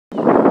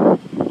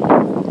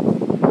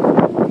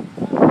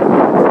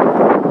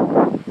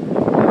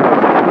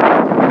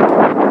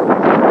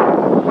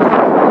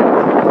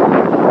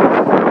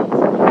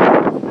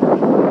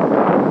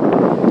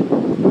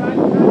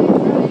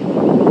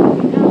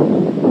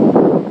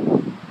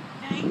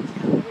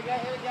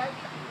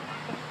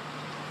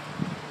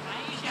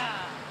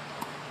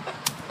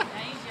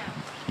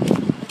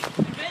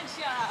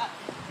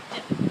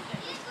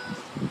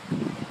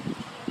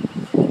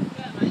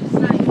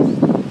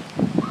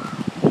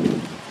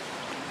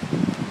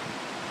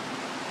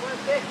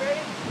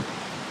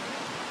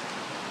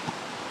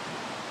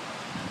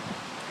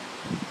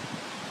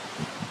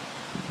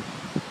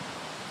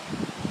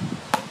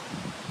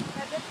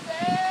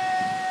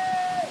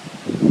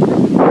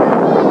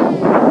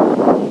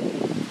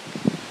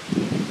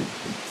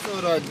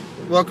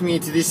welcome you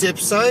to this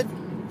episode.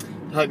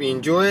 Hope you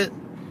enjoy it.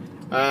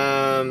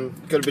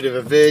 Got a bit of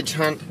a VERGE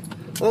hunt.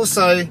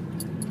 Also,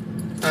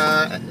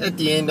 at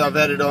the end I've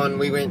added on,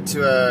 we went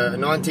to a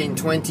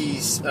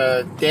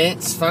 1920s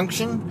dance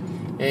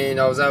function,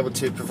 and I was able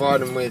to provide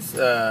them with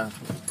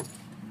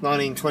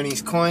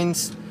 1920s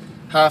coins,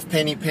 half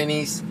penny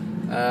pennies,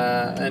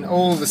 and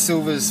all the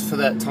silvers for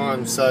that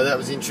time, so that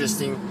was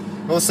interesting.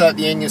 Also at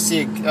the end you'll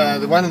see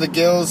one of the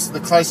girls, the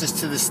closest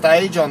to the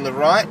stage on the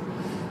right,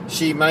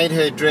 she made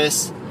her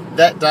dress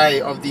that day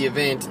of the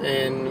event,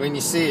 and when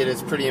you see it,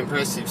 it's pretty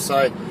impressive.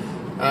 So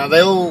they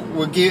all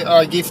were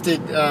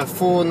gifted 4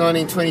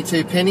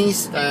 1922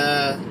 pennies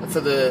for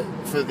the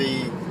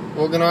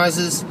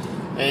organisers,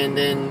 and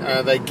then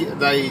they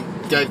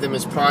gave them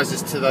as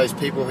prizes to those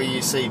people who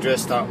you see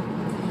dressed up.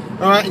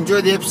 Alright,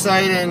 enjoy the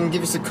episode and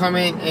give us a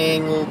comment,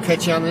 and we'll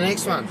catch you on the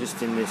next one. Just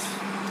in this,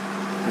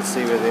 you can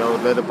see where the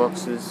old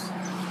letterbox is.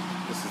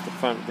 This is the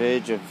front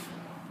verge of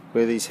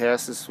where these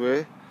houses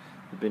were.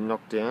 They've been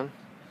knocked down.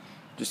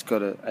 Just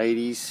got an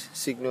 80s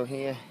signal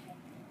here,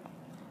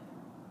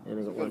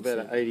 and I've got about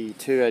an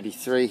 82,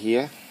 83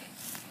 here,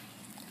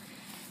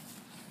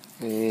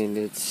 and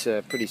it's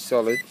pretty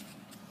solid.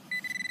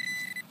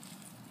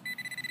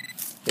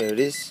 There it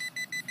is,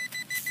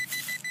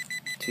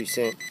 2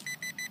 cent.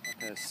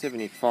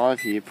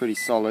 75 here, pretty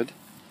solid.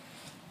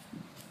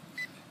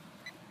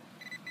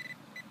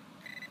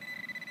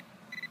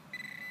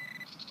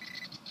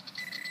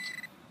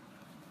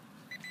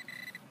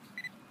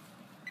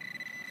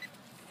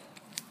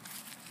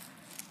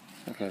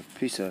 Like a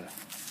piece of,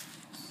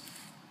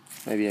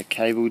 maybe a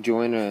cable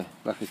join, or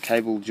like a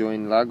cable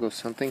join lug or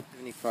something.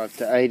 75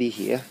 to 80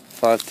 here,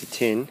 5 to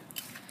 10.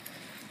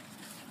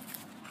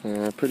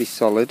 Pretty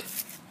solid.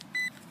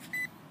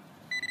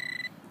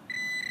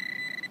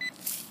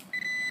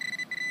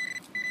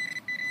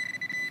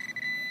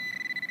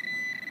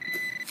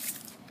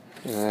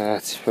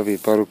 It's probably a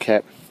bottle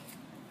cap.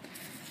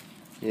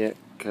 Yeah,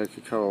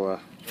 Coca-Cola.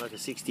 Like a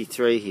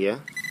 63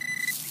 here.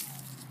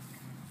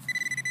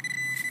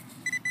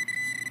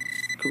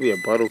 Could be a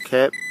bottle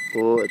cap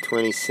or a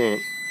 20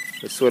 cent.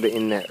 They're sort of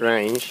in that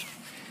range.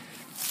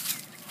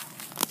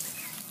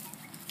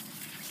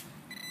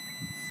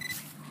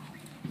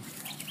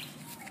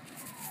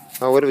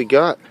 Oh, what do we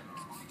got?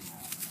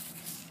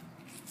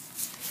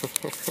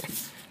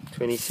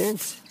 20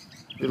 cents.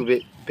 A little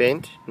bit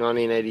bent,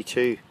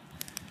 1982.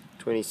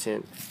 20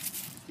 cent.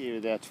 Here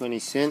with our 20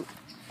 cent.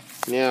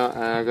 Now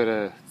I've got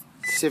a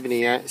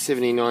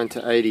 79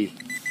 to 80.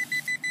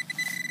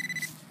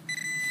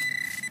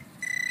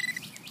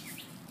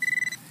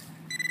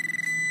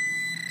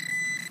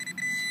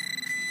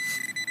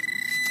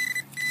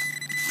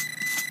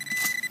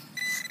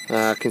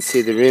 I can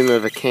see the rim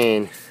of a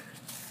can.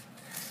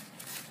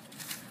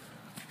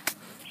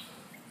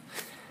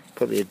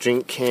 Probably a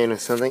drink can or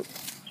something.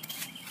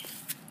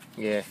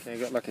 Yeah, I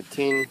got like a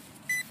 10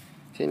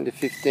 to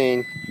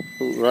 15,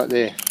 ooh, right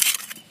there.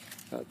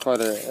 Quite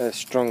a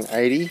strong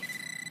 80.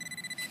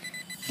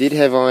 Did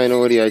have iron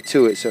audio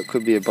to it, so it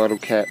could be a bottle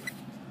cap.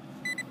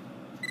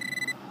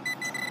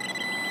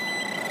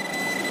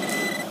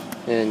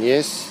 And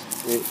yes,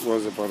 it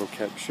was a bottle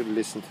cap. Should have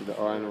listened to the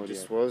iron audio.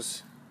 This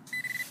was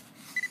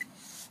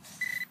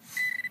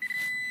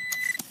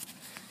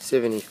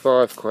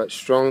 75, quite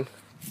strong.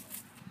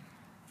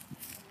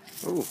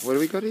 Oh, what do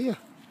we got here?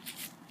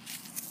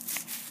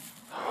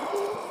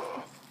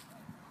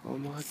 Oh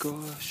my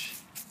gosh.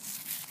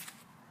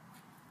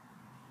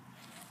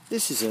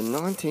 This is a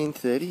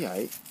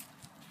 1938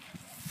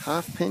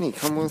 half penny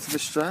Commonwealth of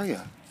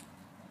Australia.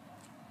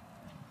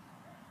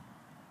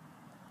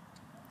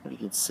 You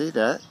can see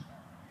that.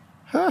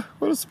 Huh,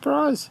 what a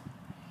surprise.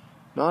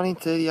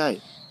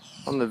 1938.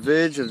 On the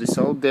verge of this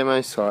old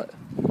demo site.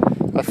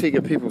 I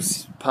figure people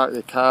park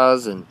their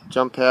cars and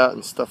jump out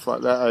and stuff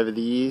like that over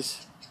the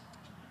years.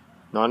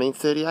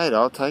 1938,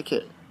 I'll take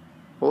it.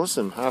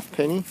 Awesome, half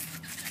penny.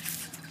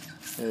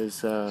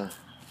 There's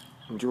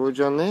George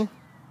on there.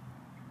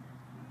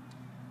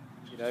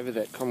 Get over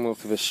that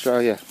Commonwealth of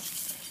Australia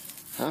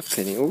half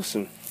penny,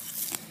 awesome.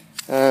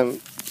 Right,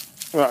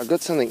 I've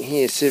got something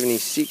here,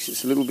 76.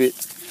 It's a little bit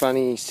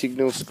funny,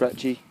 signal,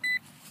 scratchy.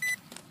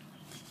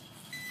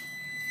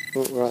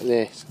 Oh, right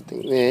there,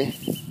 something there.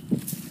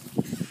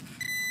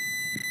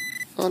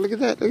 Oh, look at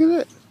that, look at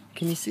that.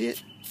 Can you see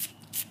it?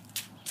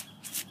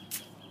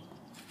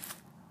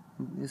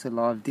 There's a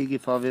live dig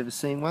if I've ever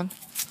seen one.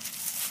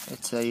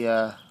 It's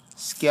a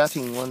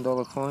scouting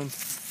 $1 coin.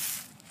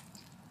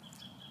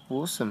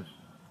 Awesome.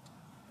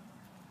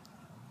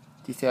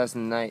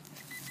 2008.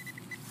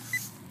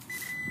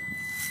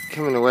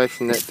 Coming away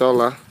from that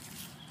dollar.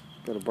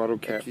 Got a bottle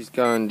cap. She's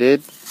going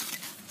dead.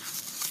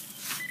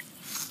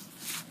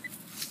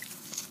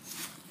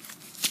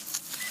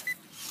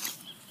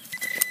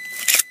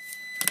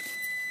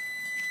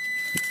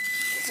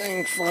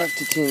 Saying 5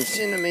 to 10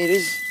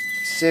 centimeters.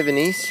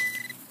 70s.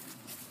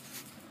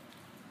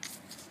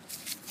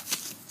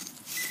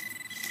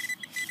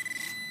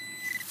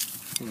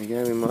 There we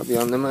go, we might be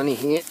on the money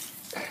here.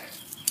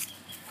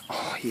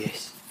 Oh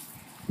yes,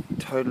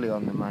 totally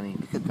on the money.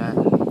 Look at that.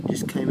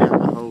 Just came out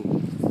the hole.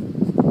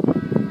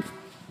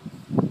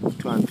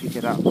 Try and pick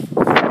it up.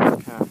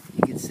 Can't.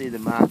 You can see the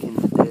mark in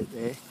the dirt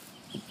there.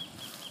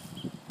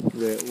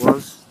 Where it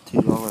was.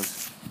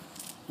 $2.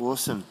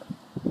 Awesome.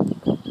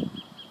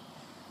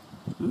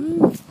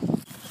 Woo.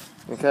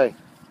 Okay.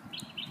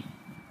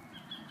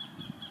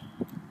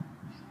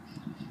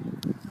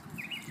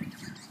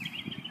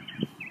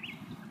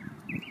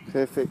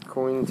 Perfect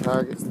coin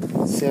target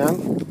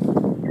sound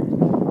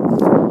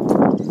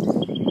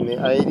in the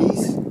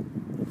 80s,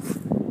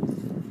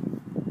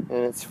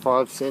 and it's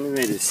 5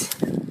 centimeters.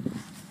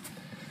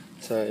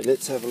 So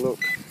let's have a look.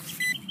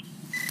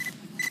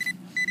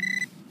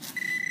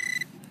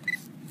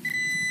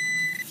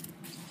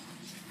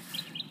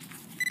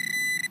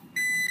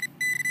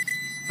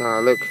 Ah,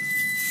 look,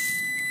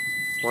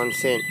 1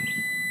 cent.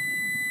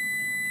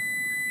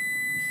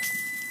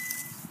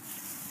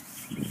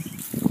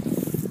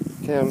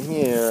 Down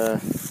here,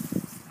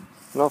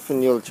 and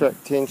often you'll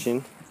attract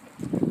attention.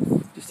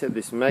 Just have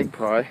this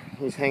magpie.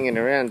 He's hanging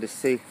around to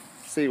see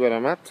what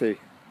I'm up to.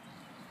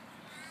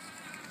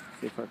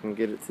 See if I can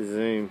get it to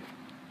zoom.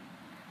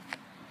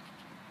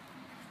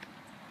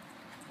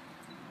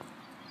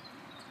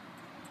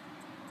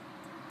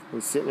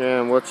 He's sitting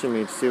around watching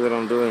me to see what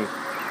I'm doing.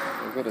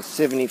 I've got a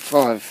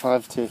 75,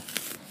 5 to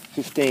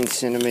 15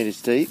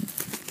 centimeters deep.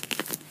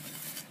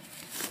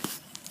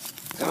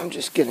 So I'm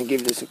just going to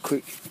give this a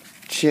quick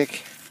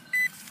check.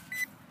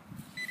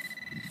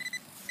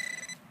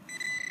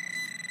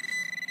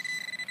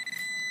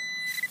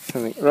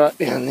 Something right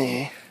down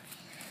there.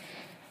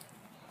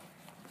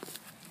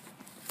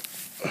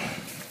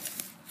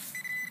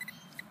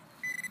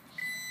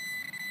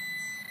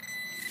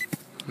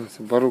 That's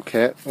a bottle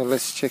cap. Well,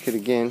 let's check it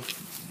again.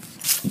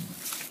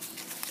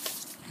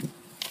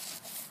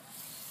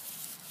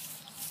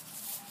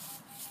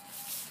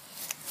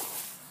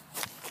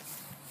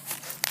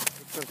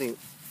 Something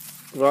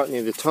right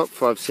near the top,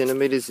 5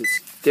 centimeters. It's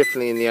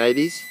definitely in the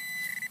 80s.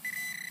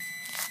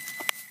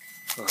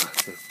 Oh,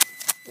 it's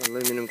an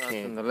aluminum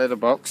can. From the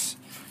letterbox,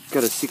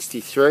 got a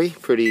 63,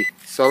 pretty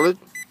solid.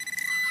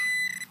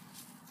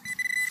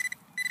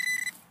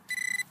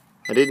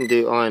 I didn't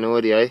do iron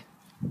audio.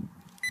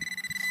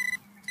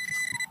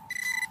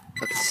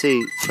 I can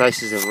see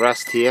traces of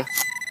rust here.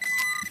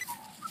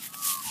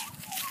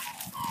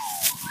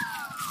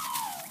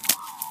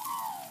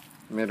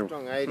 Metal.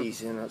 Strong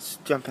 80s, and it's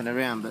jumping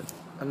around, but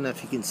I don't know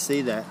if you can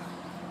see that.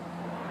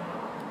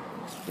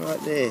 It's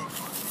right there.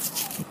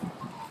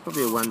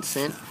 Probably a 1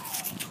 cent.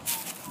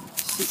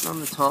 Sitting on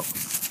the top.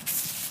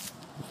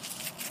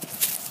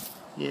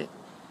 Yeah,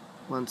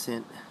 1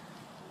 cent.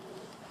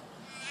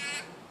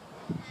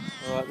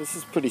 Alright, this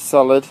is pretty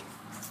solid.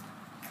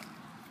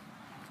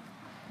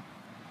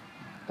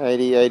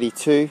 80,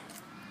 82.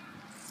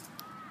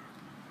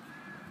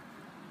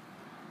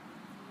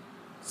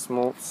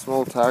 Small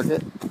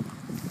target.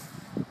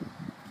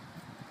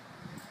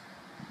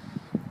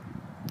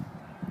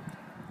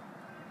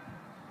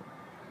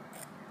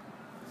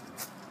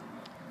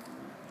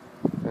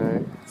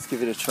 Alright, let's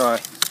give it a try.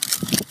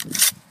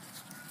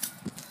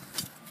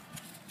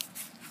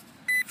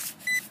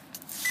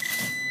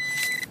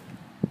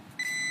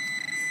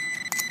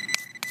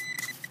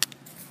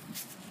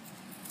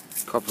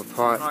 Copper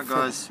pipe. Right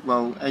guys,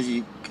 well as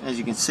you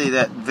can see,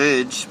 that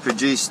Verge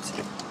produced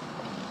a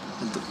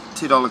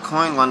 $2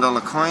 coin,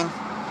 $1 coin,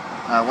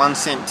 1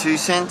 cent, 2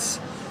 cents,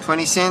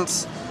 20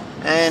 cents,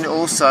 and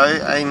also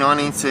a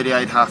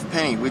 1938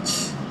 halfpenny,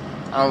 which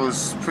I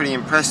was pretty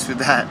impressed with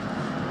that.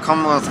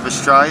 Commonwealth of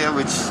Australia,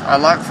 which I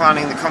like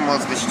finding the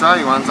Commonwealth of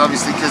Australia ones,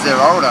 obviously because they're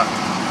older.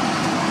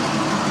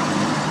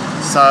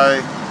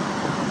 So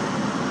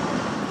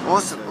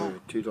awesome.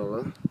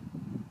 $2.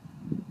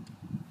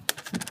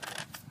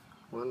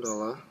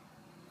 $1,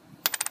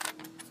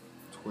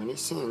 20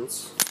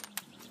 cents,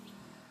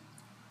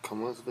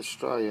 Commonwealth of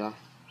Australia,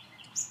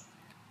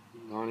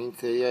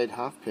 1938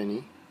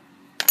 halfpenny,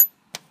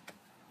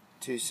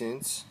 2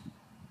 cents,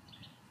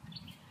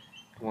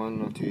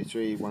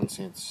 1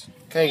 cents.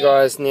 Okay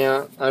guys,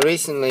 now I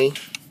recently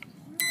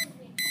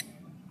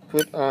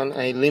put on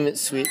a limit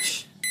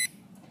switch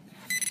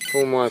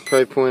for my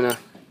Pro Pointer,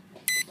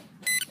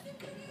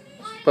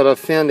 but I've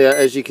found out,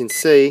 as you can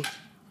see,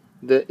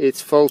 that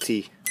it's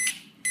faulty.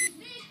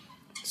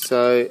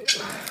 So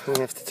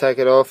we have to take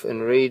it off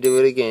and redo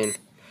it again.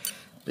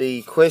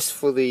 The quest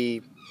for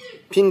the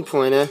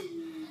pinpointer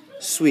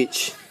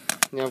switch.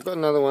 Now I've got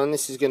another one.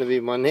 This is going to be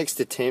my next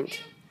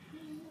attempt,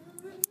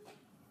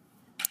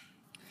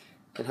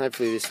 and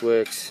hopefully this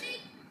works.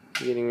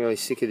 I'm getting really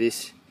sick of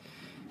this.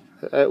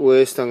 At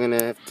worst, I'm going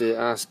to have to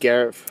ask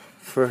Garrett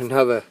for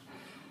another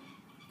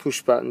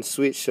push button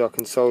switch so I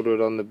can solder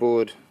it on the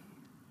board.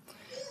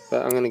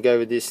 But I'm going to go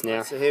with this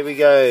now. So here we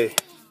go.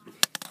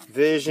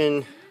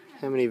 Version.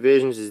 How many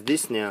versions is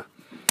this now?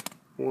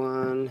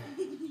 One.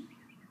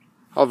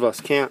 I've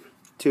lost count.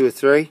 2 or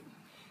 3.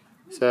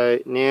 So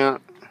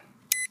now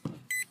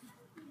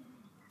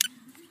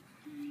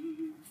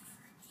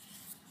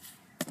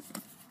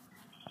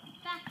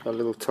a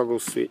little toggle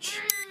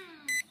switch.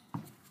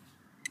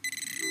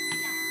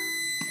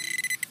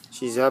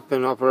 She's up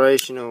and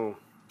operational.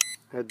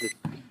 Had to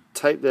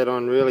tape that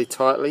on really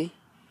tightly,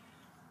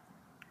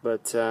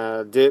 but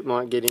dirt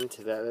might get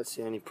into that. That's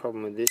the only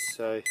problem with this.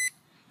 So,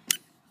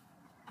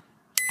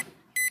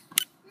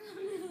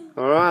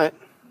 all right,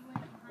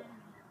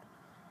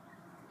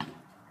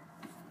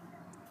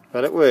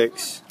 but it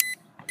works.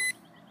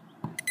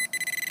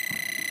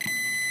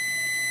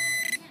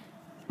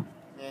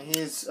 Now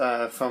here's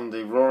from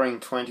the Roaring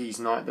 20s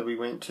night that we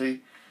went to.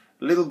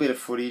 A little bit of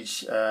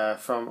footage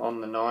from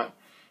on the night.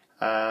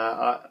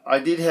 I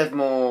did have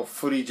more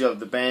footage of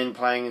the band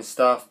playing and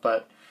stuff,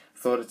 but I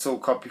thought it's all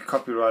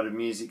copyrighted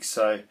music,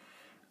 so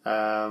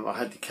I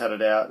had to cut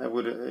it out.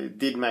 It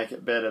did make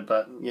it better,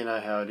 but you know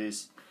how it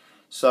is.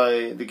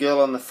 So the girl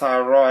on the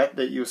far right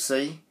that you'll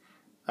see,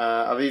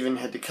 I've even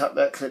had to cut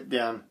that clip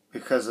down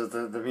because of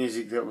the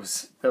music that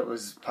was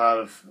part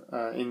of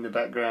in the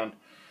background.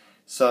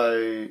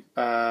 So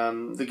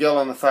the girl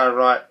on the far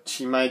right,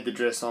 she made the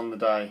dress on the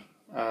day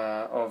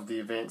of the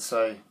event,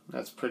 so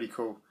that's pretty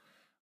cool.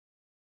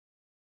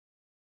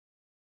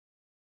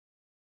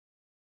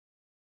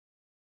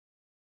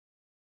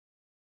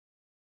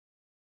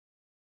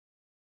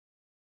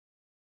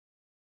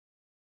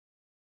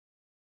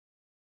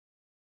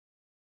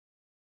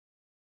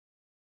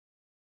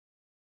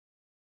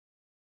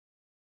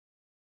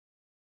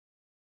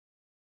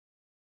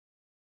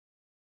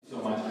 So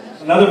much.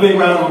 Another big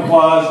round of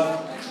applause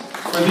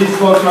for these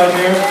folks right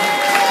here.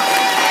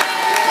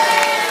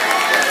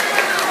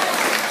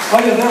 Oh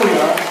yeah, there we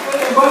are.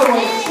 And by the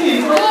way,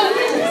 Steve,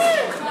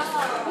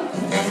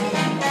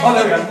 oh,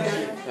 there we go.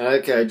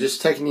 Okay,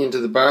 just taking you into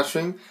the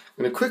bathroom.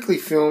 I'm going to quickly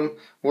film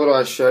what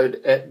I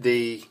showed at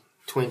the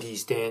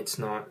 20s dance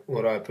night,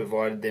 what I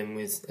provided them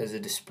with as a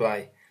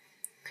display.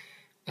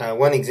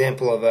 One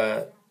example of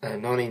a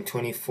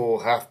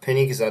 1924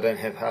 halfpenny, because I don't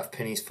have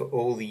halfpennies for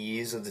all the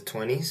years of the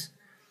 20s.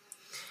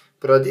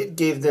 But I did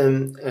give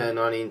them a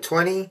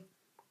 1920,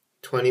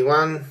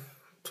 21,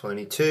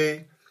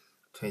 22,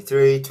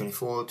 23,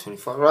 24,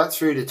 25, right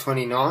through to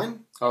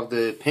 29 of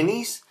the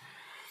pennies,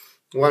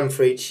 one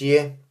for each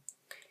year.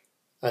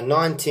 A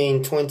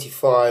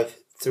 1925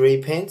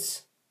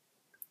 3p,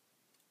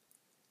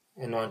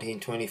 a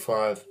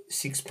 1925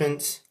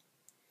 6p,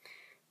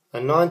 a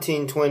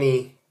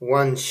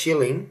 1921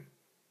 shilling,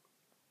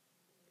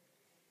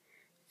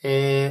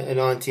 and a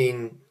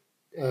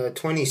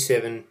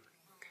 1927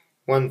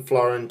 1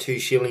 florin 2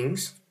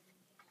 shillings,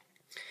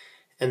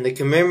 and the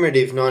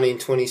commemorative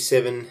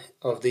 1927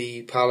 of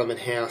the Parliament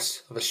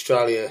House of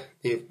Australia,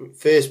 the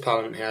first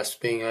Parliament House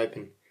being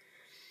open.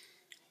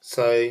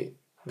 So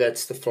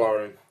that's the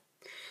florin.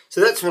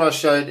 So that's what I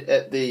showed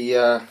at the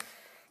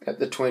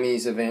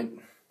 20s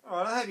event.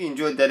 Alright, I hope you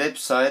enjoyed that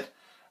episode.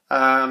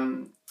 At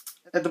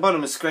the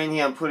bottom of the screen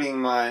here I'm putting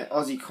my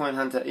Aussie Coin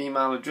Hunter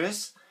email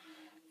address.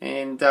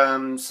 And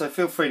so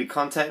feel free to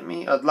contact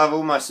me. I'd love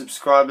all my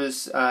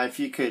subscribers if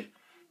you could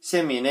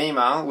send me an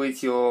email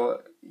with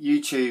your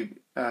YouTube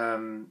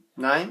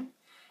name,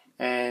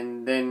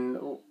 and then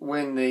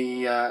when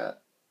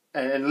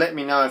and let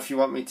me know if you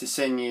want me to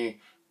send you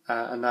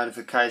a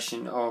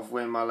notification of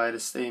when my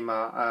latest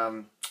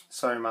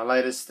my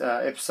latest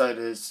episode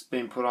has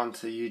been put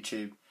onto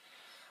YouTube.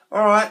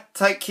 Alright,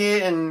 take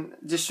care, and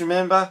just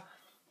remember,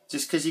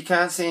 just because you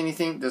can't see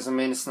anything doesn't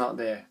mean it's not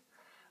there.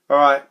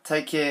 Alright,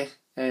 take care,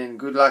 and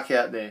good luck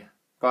out there.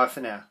 Bye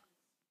for now.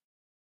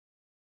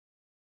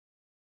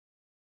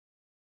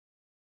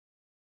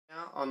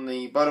 Now on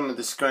the bottom of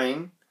the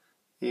screen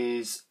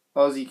is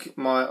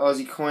my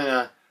Aussie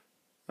Coiner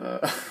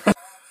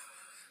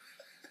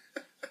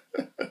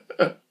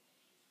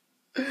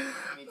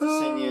need to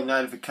send you a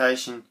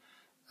notification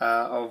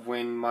of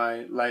when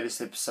my latest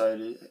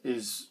episode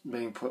has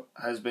been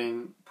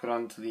put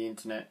onto the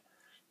internet.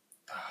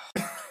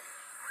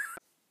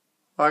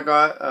 Hi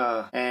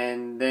guys,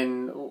 and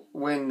then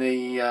when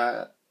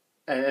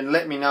and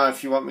let me know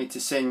if you want me to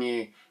send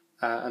you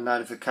a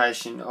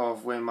notification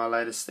of when my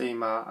latest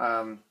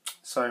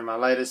my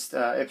latest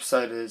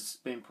episode has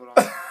been put on.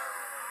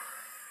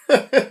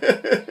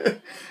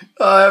 Oh,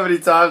 how many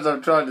times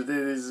I've tried to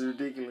do this is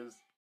ridiculous.